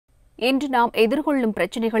இன்று நாம் எதிர்கொள்ளும்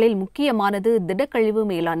பிரச்சினைகளில் முக்கியமானது திடக்கழிவு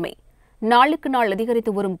மேலாண்மை. நாளுக்கு நாள்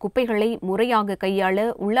அதிகரித்து வரும் குப்பைகளை முறையாக கையாள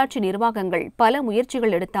உள்ளாட்சி நிர்வாகங்கள் பல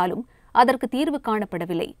முயற்சிகள் எடுத்தாலும் அதற்கு தீர்வு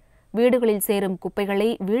காணப்படவில்லை. வீடுகளில் சேரும் குப்பைகளை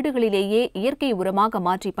வீடுகளிலேயே இயற்கை உரமாக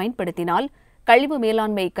மாற்றி பயன்படுத்தினால் கழிவு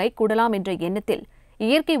மேலாண்மை கைகூடலாம் என்ற எண்ணத்தில்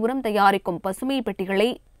இயற்கை உரம் தயாரிக்கும் பசுமை பெட்டிகளை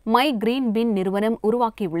மை கிரீன் பின் நிறுவனம்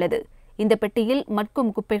உருவாக்கியுள்ளது. இந்த பெட்டியில்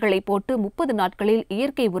மட்கும் குப்பைகளை போட்டு 30 நாட்களில்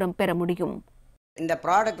இயற்கை உரம் பெற முடியும். இந்த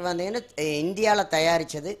ப்ராடக்ட் வந்து இந்தியாவில்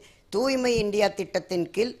தயாரித்தது. தூய்மை இந்தியா திட்டத்தின்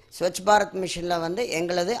கீழ் ஸ்வச் பாரத் மிஷனில் வந்து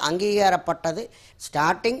எங்களது அங்கீகாரப்பட்டது.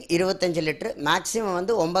 ஸ்டார்டிங் 25 லிட்டர், மேக்ஸிமம்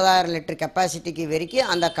வந்து 9000 லிட்டர் கெப்பாசிட்டிக்கு வரைக்கும்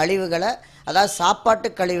அந்த கழிவுகளை, அதாவது சாப்பாட்டு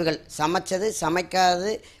கழிவுகள், சமைச்சது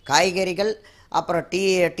சமைக்காதது, காய்கறிகள், அப்புறம்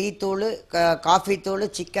டீ தூள், காஃபி தூள்,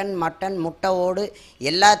 சிக்கன், மட்டன், முட்டை ஓடு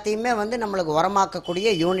எல்லாத்தையுமே வந்து நம்மளுக்கு உரமாக்கக்கூடிய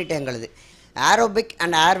யூனிட் எங்களுது. ஏரோபிக்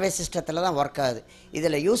அண்ட் ஏர்வே சிஸ்டத்தில் தான் ஒர்க் ஆகுது.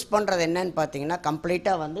 இதில் யூஸ் பண்ணுறது என்னன்னு பார்த்தீங்கன்னா,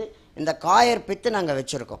 கம்ப்ளீட்டாக வந்து இந்த காயர் பித்து நாங்கள்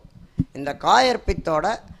வச்சுருக்கோம். இந்த காயர் பித்தோட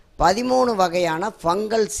 13 வகையான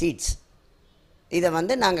ஃபங்கல் சீட்ஸ் இதை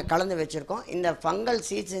வந்து நாங்கள் கலந்து வச்சுருக்கோம். இந்த fungal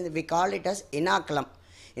seeds we call it as inoculum.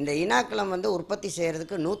 இந்த இனாக்குலம் வந்து உற்பத்தி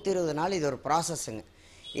செய்கிறதுக்கு 120 நாள் இது ஒரு ப்ராசஸ்ஸுங்க.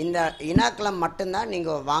 இந்த இனாக்குலம் மட்டும்தான்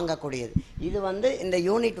நீங்கள் வாங்கக்கூடியது. இது வந்து இந்த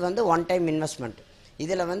யூனிட் வந்து ஒன் டைம் இன்வெஸ்ட்மெண்ட்.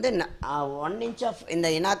 இதில் வந்து 1 இன்ச் ஆஃப் இந்த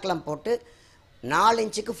இனாக்குலம் போட்டு 4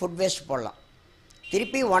 இன்ச்சுக்கு ஃபுட் வேஸ்ட் போடலாம்.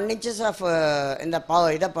 திருப்பி 1 இன்ச்சஸ் ஆஃப் இந்த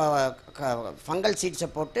ஃபங்கல் சீட்ஸை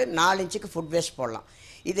போட்டு 4 இன்ச்சுக்கு ஃபுட் வேஸ்ட் போடலாம்.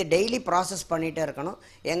 இது டெய்லி ப்ராசஸ் பண்ணிகிட்டே இருக்கணும்.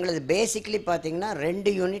 எங்களது பேசிக்லி பார்த்தீங்கன்னா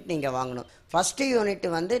 2 யூனிட் நீங்கள் வாங்கணும். ஃபஸ்ட்டு யூனிட்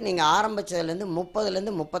வந்து நீங்கள் ஆரம்பித்ததுலேருந்து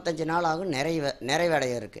 30லேருந்து 35 நாள் ஆகும்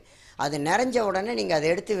நிறைவடைய இருக்குது. அது நிறைஞ்ச உடனே நீங்கள் அதை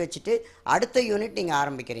எடுத்து வச்சுட்டு அடுத்த யூனிட் நீங்கள்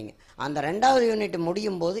ஆரம்பிக்கிறீங்க. அந்த 2வது யூனிட்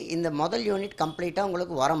முடியும் போது இந்த முதல் யூனிட் கம்ப்ளீட்டாக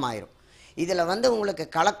உங்களுக்கு உரமாயிரும். இதில் வந்து உங்களுக்கு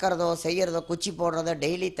கலக்கிறதோ செய்கிறதோ குச்சி போடுறதோ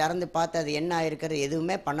டெய்லி திறந்து பார்த்து அது என்ன ஆயிருக்கிறது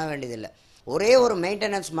எதுவுமே பண்ண வேண்டியதில்லை. ஒரே ஒரு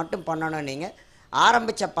மெயின்டெனன்ஸ் மட்டும் பண்ணணும். நீங்கள்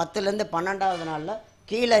ஆரம்பித்த 10லேருந்து 12வது நாளில்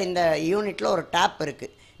கீழே இந்த யூனிட்டில் ஒரு டேப்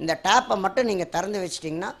இருக்குது. இந்த டேப்பை மட்டும் நீங்கள் திறந்து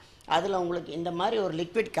வச்சிட்டிங்கன்னா அதில் உங்களுக்கு இந்த மாதிரி ஒரு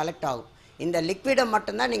லிக்விட் கலெக்ட் ஆகும். இந்த லிக்விடை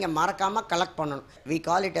மட்டும்தான் நீங்கள் மறக்காமல் கலெக்ட் பண்ணணும். We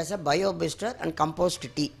call it as a பயோபிஸ்டர் and compost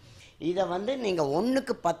tea. இதை வந்து நீங்கள்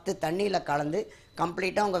 1க்கு 10 தண்ணியில் கலந்து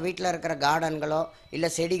கம்ப்ளீட்டாக உங்கள் வீட்டில் இருக்கிற கார்டன்களோ இல்லை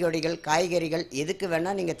செடி கொடிகள், காய்கறிகள் எதுக்கு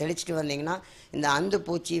வேணால் நீங்கள் தெளிச்சிட்டு வந்தீங்கன்னா இந்த அந்து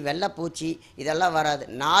பூச்சி, வெள்ளைப்பூச்சி இதெல்லாம் வராது.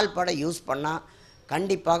 நாள் பட யூஸ் பண்ணால்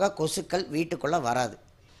கண்டிப்பாக கொசுக்கள் வீட்டுக்குள்ளே வராது.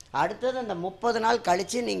 அடுத்தது அந்த 30 நாள்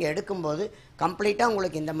கழித்து நீங்கள் எடுக்கும்போது கம்ப்ளீட்டாக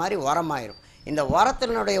உங்களுக்கு இந்த மாதிரி உரமாயிரும். இந்த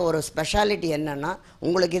உரத்தினுடைய ஒரு ஸ்பெஷாலிட்டி என்னென்னா,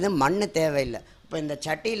 உங்களுக்கு இது மண் தேவையில்லை. இப்போ இந்த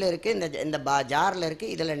சட்டியில் இருக்குது, இந்த ஜாரில்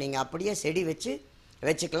இருக்குது, இதில் நீங்கள் அப்படியே செடி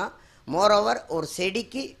வச்சுக்கலாம். மோரோவர் ஒரு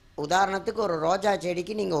செடிக்கு, உதாரணத்துக்கு ஒரு ரோஜா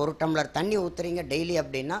செடிக்கு நீங்கள் 1 டம்ளர் தண்ணி ஊற்றுறீங்க டெய்லி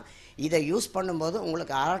அப்படின்னா, இதை யூஸ் பண்ணும்போது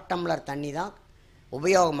உங்களுக்கு 1/2 டம்ளர் தண்ணி தான்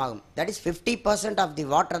உபயோகமாகும். That is 50% of the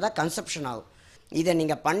water தான் கன்சப்ஷன் ஆகும். இதை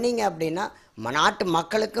நீங்கள் பண்ணீங்க அப்படின்னா நாட்டு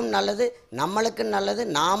மக்களுக்கும் நல்லது, நம்மளுக்கும் நல்லது,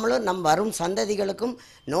 நாமளும் நம் வரும் சந்ததிகளுக்கும்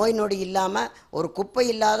நோய் நொடி இல்லாமல் ஒரு குப்பை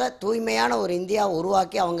இல்லாத தூய்மையான ஒரு இந்தியாவை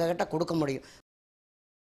உருவாக்கி அவங்கக்கிட்ட கொடுக்க முடியும்.